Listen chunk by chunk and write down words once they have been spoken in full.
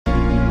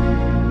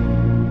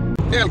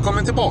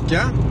Välkommen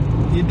tillbaka.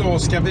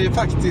 Idag ska vi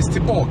faktiskt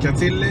tillbaka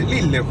till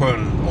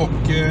Lillesjön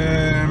och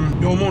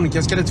jag och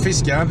Monica ska dit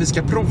fiska. Vi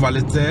ska prova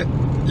lite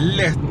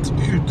lätt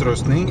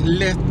utrustning,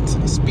 lätt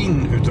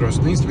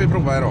spinnutrustning ska vi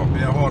prova idag.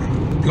 Vi har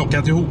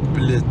plockat ihop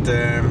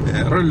lite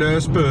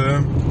rulle,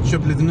 spö,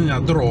 köpt lite nya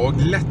drag,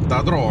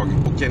 lätta drag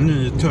och en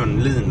ny tunn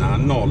lina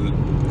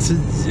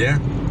 0,10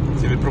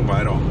 ska vi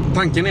prova idag.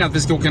 Tanken är att vi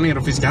ska åka ner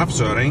och fiska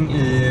havsöring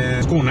i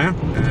Skåne.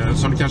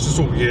 Som du kanske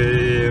såg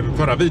i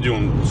förra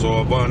videon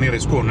så var jag nere i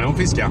Skåne och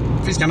fiska.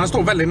 Fiskarna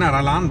står väldigt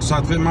nära land så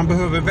att man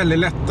behöver väldigt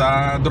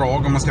lätta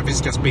drag om man ska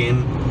fiska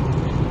spinn.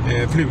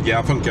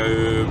 Fluga funkar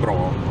ju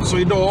bra. Så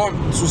idag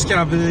så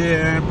ska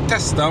vi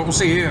testa och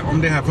se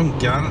om det här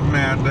funkar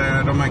med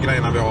de här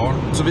grejerna vi har.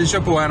 Så vi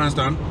kör på här en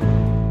stund.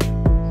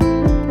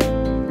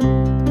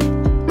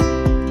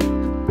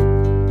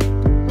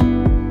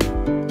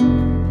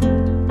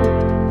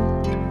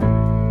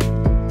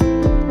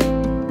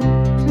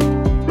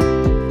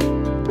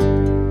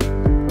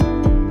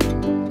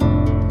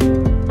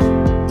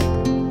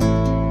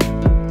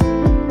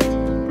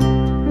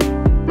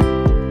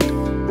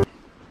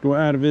 Då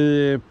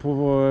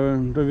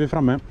är vi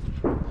framme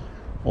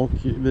och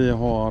vi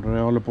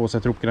håller på att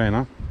sätta ihop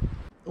grejerna.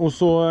 Och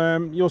så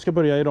jag ska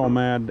börja idag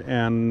med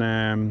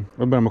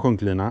jag börjar med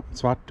sjunklina,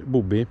 svart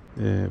bobby.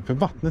 För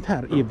vattnet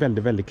här är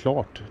väldigt, väldigt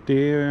klart.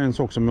 Det är en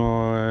sak som jag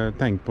har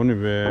tänkt på nu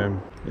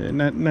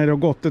när det har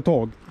gått ett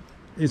tag.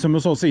 Som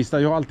jag sa sist,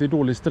 jag har alltid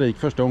dålig strik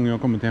första gången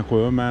jag kommer till en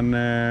sjö. Men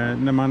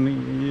när man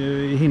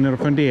hinner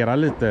fundera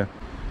lite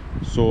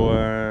så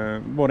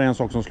var det en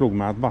sak som slog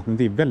mig, att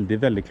vattnet är väldigt,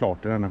 väldigt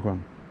klart i denna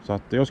sjön. Så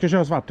att jag ska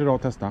köra svart idag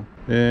och testa.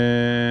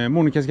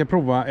 Monica ska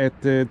prova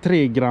ett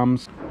 3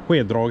 grams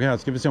skeddrag här.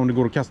 Ska vi se om det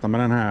går att kasta med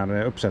den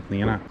här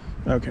uppsättningen här.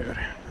 Okej,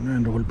 nu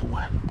ändå håller på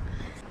här.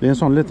 Det är en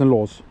sån liten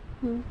lås.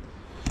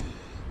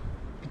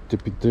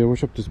 Pytte. Jag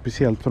köpte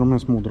speciellt för de här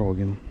små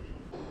dragen.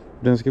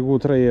 Den ska gå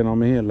att trä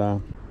igenom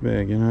hela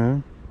vägen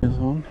här. En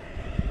sån.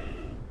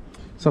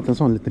 Satt en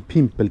sån liten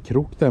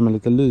pimpelkrok där med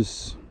lite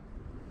lys.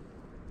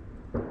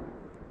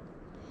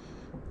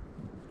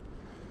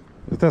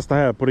 Jag testar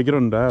här på det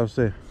grunda här och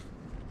se.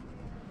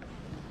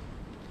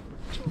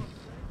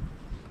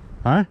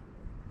 Nej.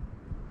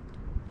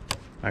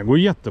 Det går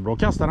jättebra att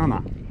kasta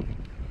denna.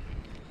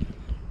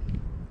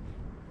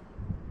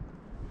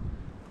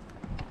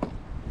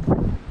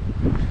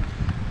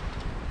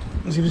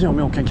 Nu ska vi se om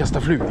jag kan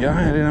kasta fluga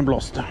här i den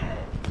blåsten.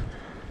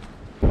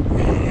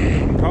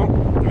 Ja,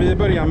 vi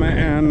börjar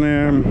med en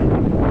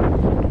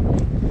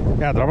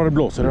jädra vad det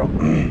blåser idag.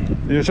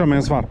 Jag kör med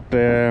en svart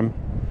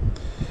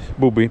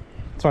bobby.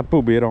 Svart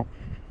bobby idag.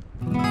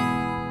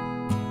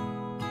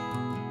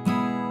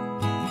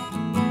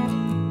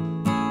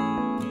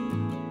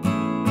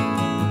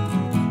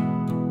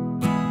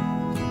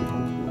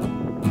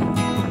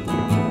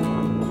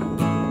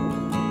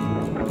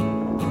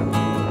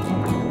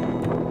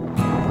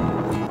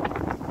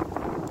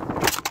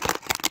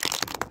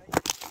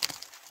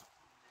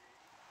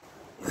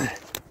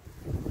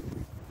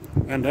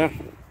 Vänder.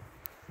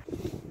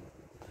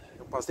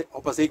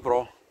 Hoppas det gick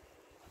bra.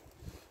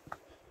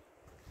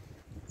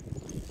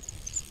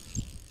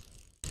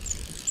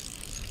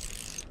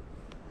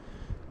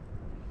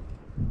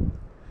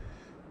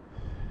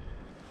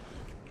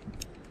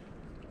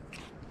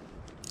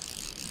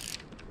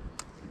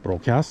 Bra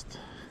kast.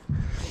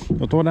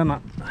 Jag tar denna.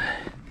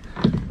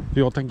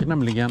 Jag tänker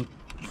nämligen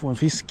få en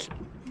fisk.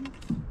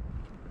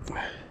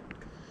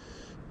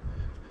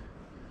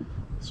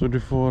 Så du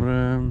får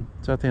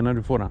säga till när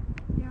du får den.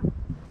 Ja.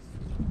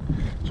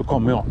 Så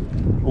kommer jag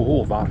och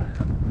hovar.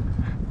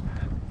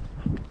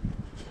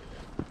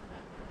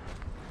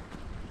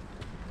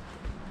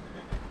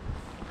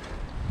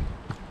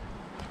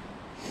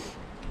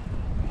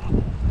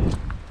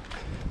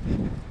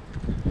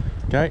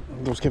 Okej,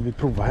 då ska vi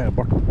prova här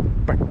bort.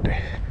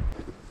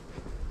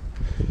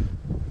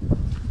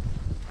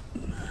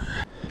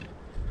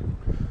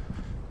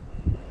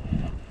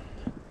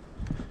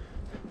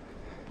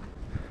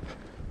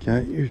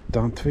 Okej,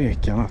 utan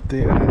tvekan att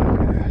det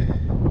är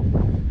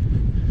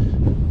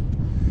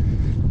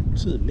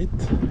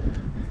tydligt.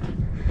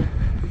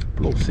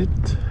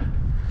 Blåsigt.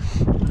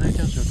 Men här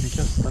kanske jag kan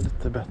kasta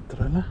lite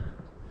bättre, eller?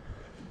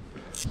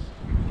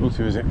 Då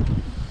ska vi se.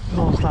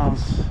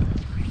 Någonstans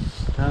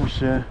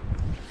kanske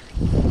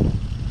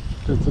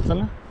litet,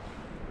 eller?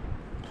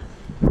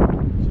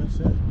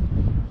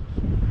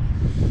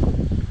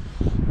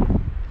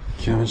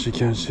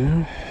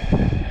 Kanske.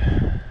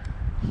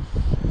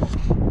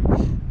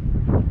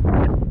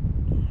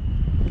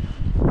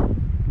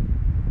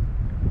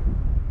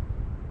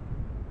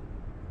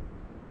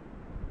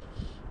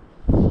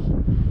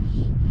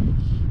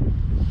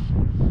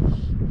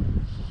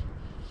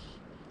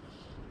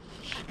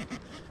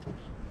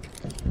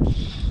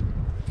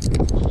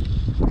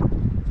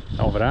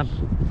 Har vi den?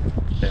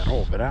 Där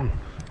har vi den.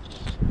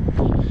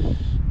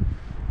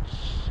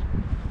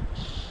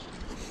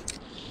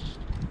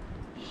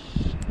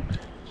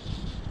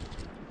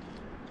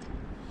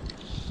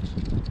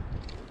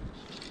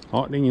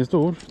 Ja, det är ingen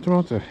stor, tror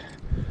jag inte.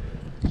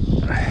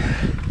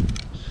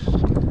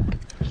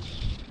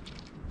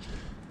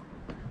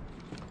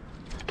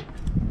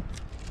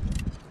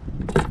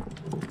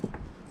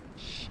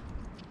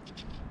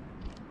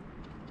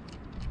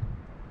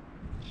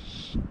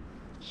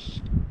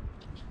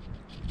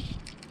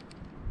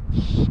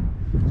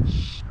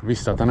 Jag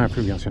visste att den här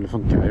flugan skulle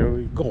funka.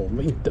 Jag gav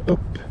mig inte upp.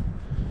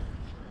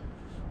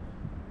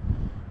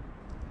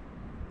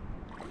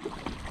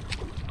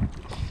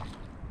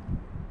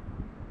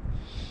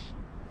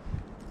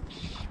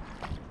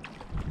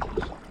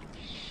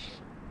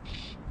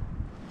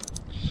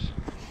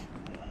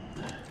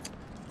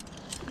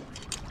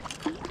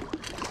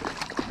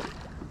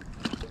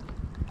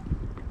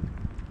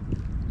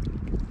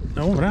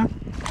 Ja, bra.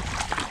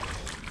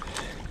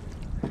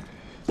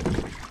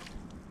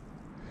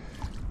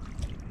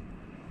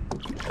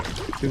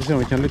 Ska vi se om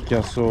vi kan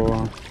lyckas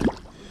och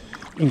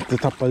inte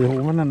tappa i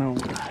hoven denna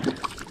gången.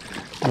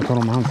 Jag tar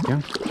dem med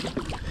handsken.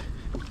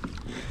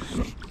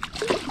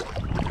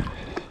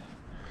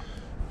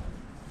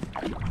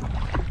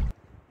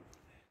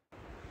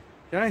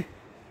 Okej.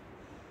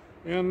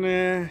 En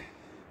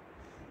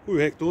 7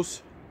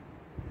 hektors.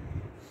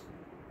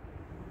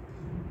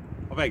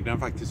 Jag vägde den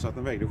faktiskt så att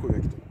den vägde 7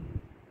 hektar.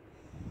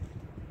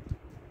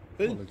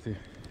 Fin.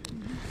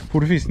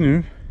 Får du fisk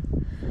nu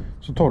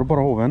så tar du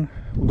bara hoven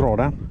och drar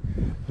den.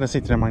 Där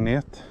sitter en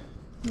magnet.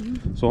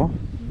 Så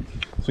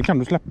kan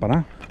du släppa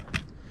den.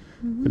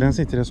 För den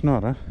sitter i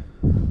snöre.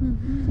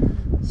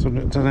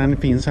 Så den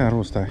finns här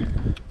hos dig.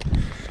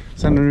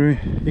 Sen när du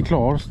är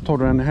klar så tar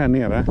du den här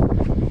nere.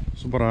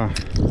 Så bara...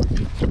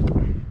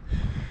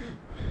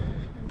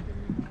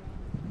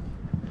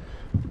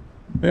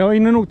 Jag är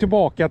inne nog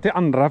tillbaka till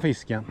andra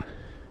fisken.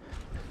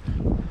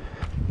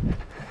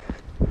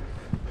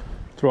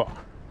 Tror jag.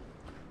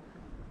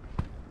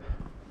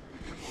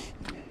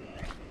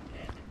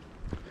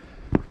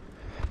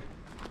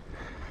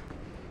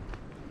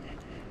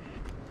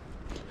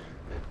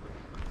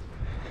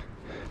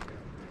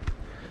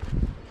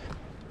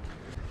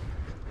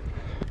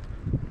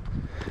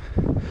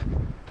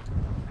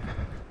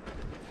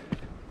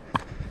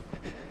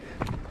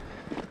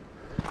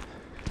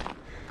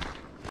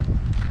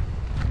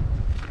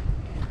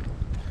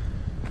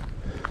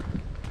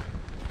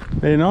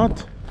 Det är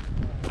något?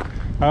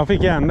 Ja, jag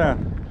fick en där.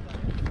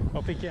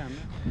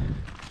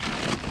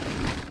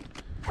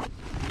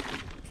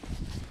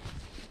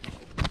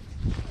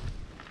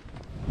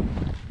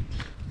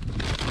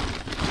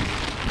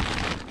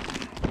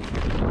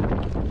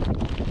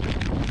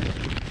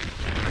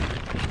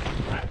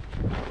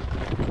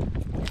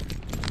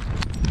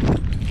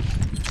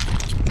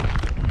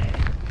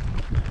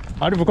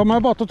 Ja, du får komma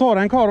bort och ta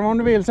en korv om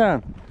du vill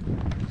sen.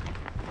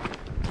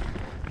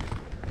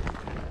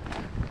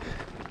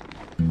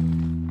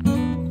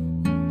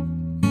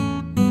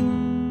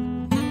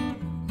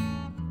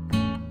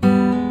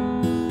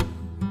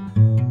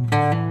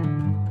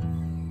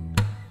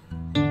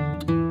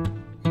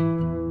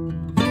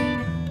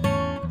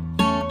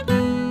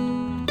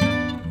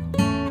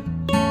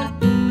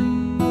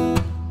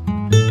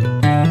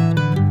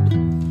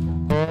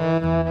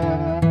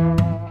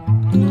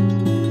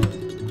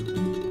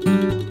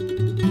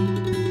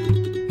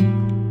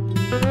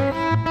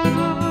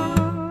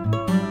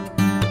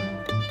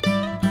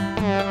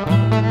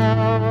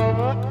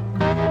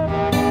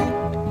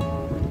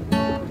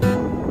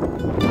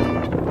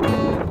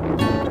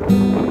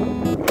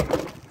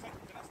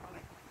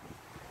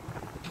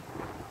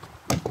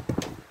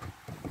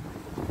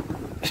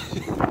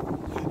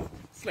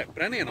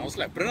 Släpper den ena och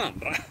släpper den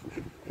andra.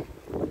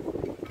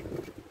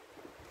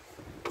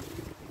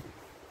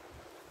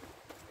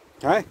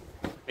 Okej,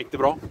 gick det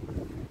bra?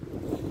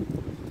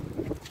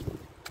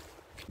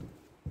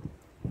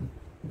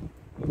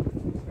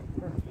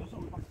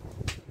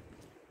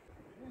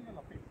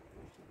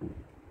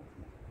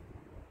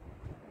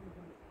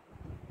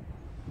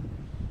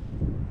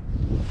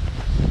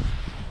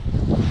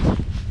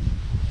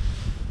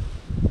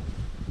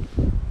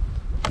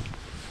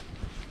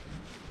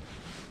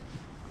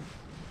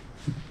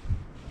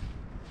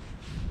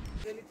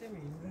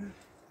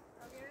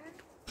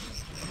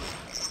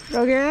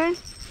 Roger?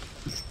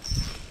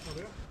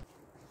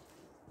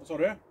 Vad sa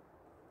du?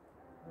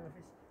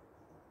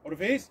 Har du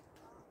fisk?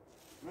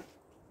 Nej.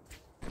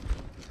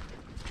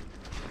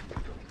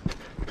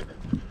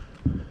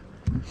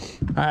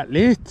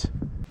 Härligt!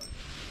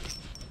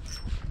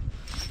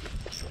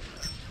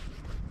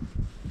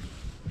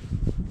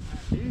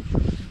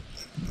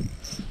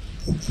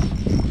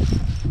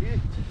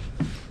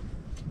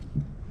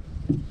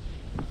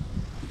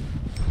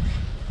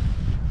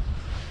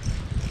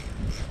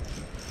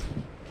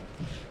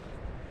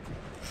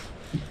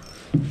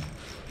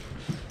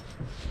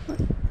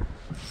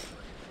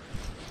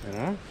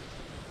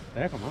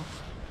 Där kommer han.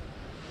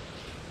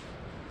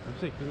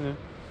 Försiktigt nu.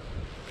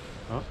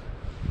 Ja.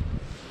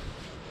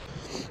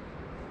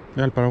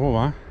 Jag hjälper dig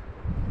hova.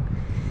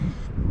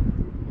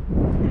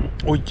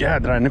 Oj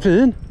jädrar, den är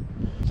fin.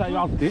 Säger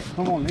jag alltid,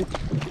 som vanligt.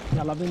 I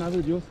alla mina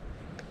videos.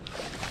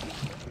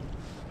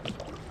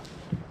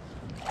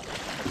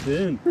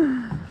 Fin.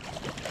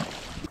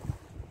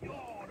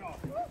 Ja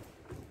då.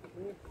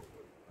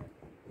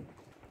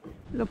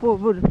 La på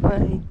vurpa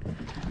in.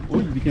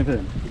 Oj, vilken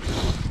fin.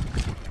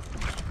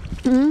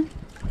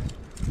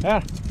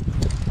 Här.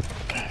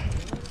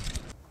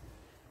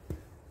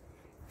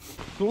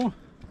 Så.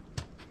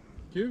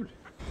 Kul.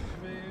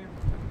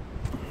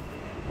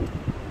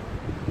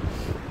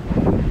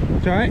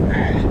 Okej.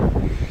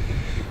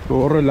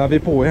 Då rullar vi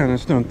på här en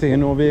stund till.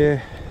 Nu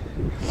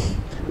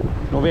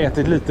har vi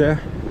ätit lite.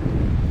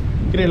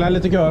 Grillar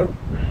lite kör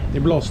i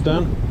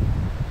blåsten.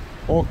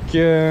 Och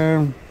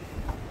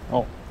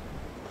ja,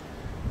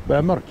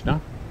 börjar mörkna.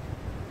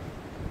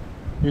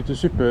 Det är inte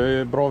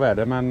superbra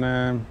väder, men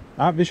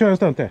ja, vi kör en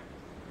stund till.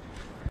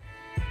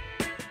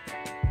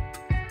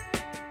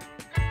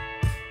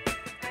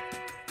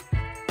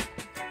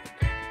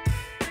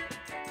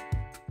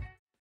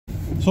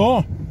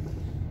 Så,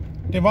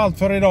 det var allt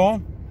för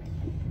idag.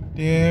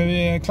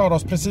 Vi klarade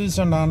oss precis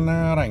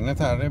undan regnet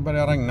här. Det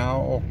började regna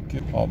och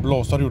ja,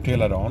 blåst har det gjort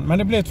hela dagen. Men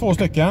det blev 2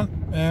 stycken.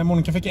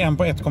 Monica fick en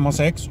på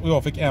 1,6 och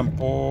jag fick en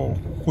på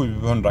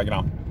 700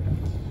 gram.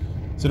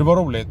 Så det var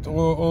roligt.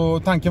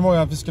 Och tanken var ju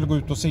att vi skulle gå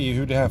ut och se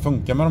hur det här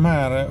funkar med de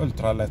här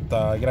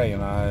ultralätta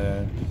grejerna.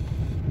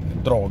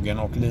 Dragen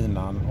och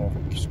linan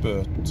och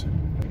spöt.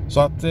 Så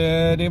att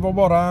det var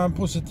bara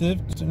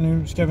positivt.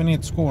 Nu ska vi ner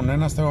till Skåne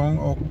nästa gång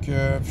och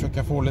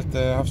försöka få lite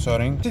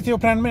havsöring. Se till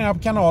att prenumerera på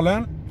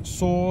kanalen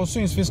så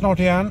syns vi snart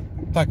igen.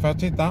 Tack för att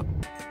titta.